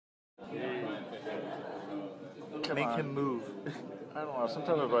Make him move. I don't know.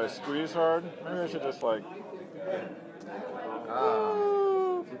 Sometimes if I squeeze hard, maybe I should just like.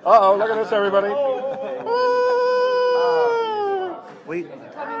 Uh-oh! Look at this, everybody. Wait. Is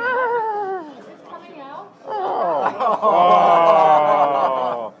it coming out? Oh!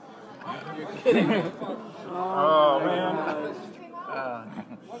 You're kidding. Oh man.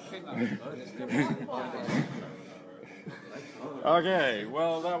 Okay,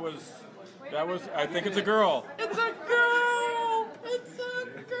 well that was. I think it's a girl. It's a girl. It's a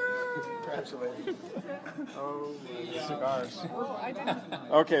girl. Congratulations. Oh, cigars. Oh, I didn't.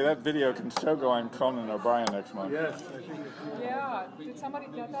 Okay, that video can so go on Conan O'Brien next month. Yes, I think it's Yeah. Did somebody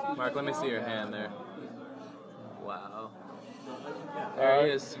get that on? Mark, let me see your hand there. Wow. There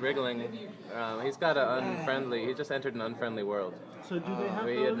he is, wriggling. He's got an unfriendly. He just entered an unfriendly world. So do they have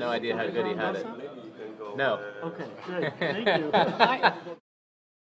We had no idea how good he had it. No. Okay, great. Thank you.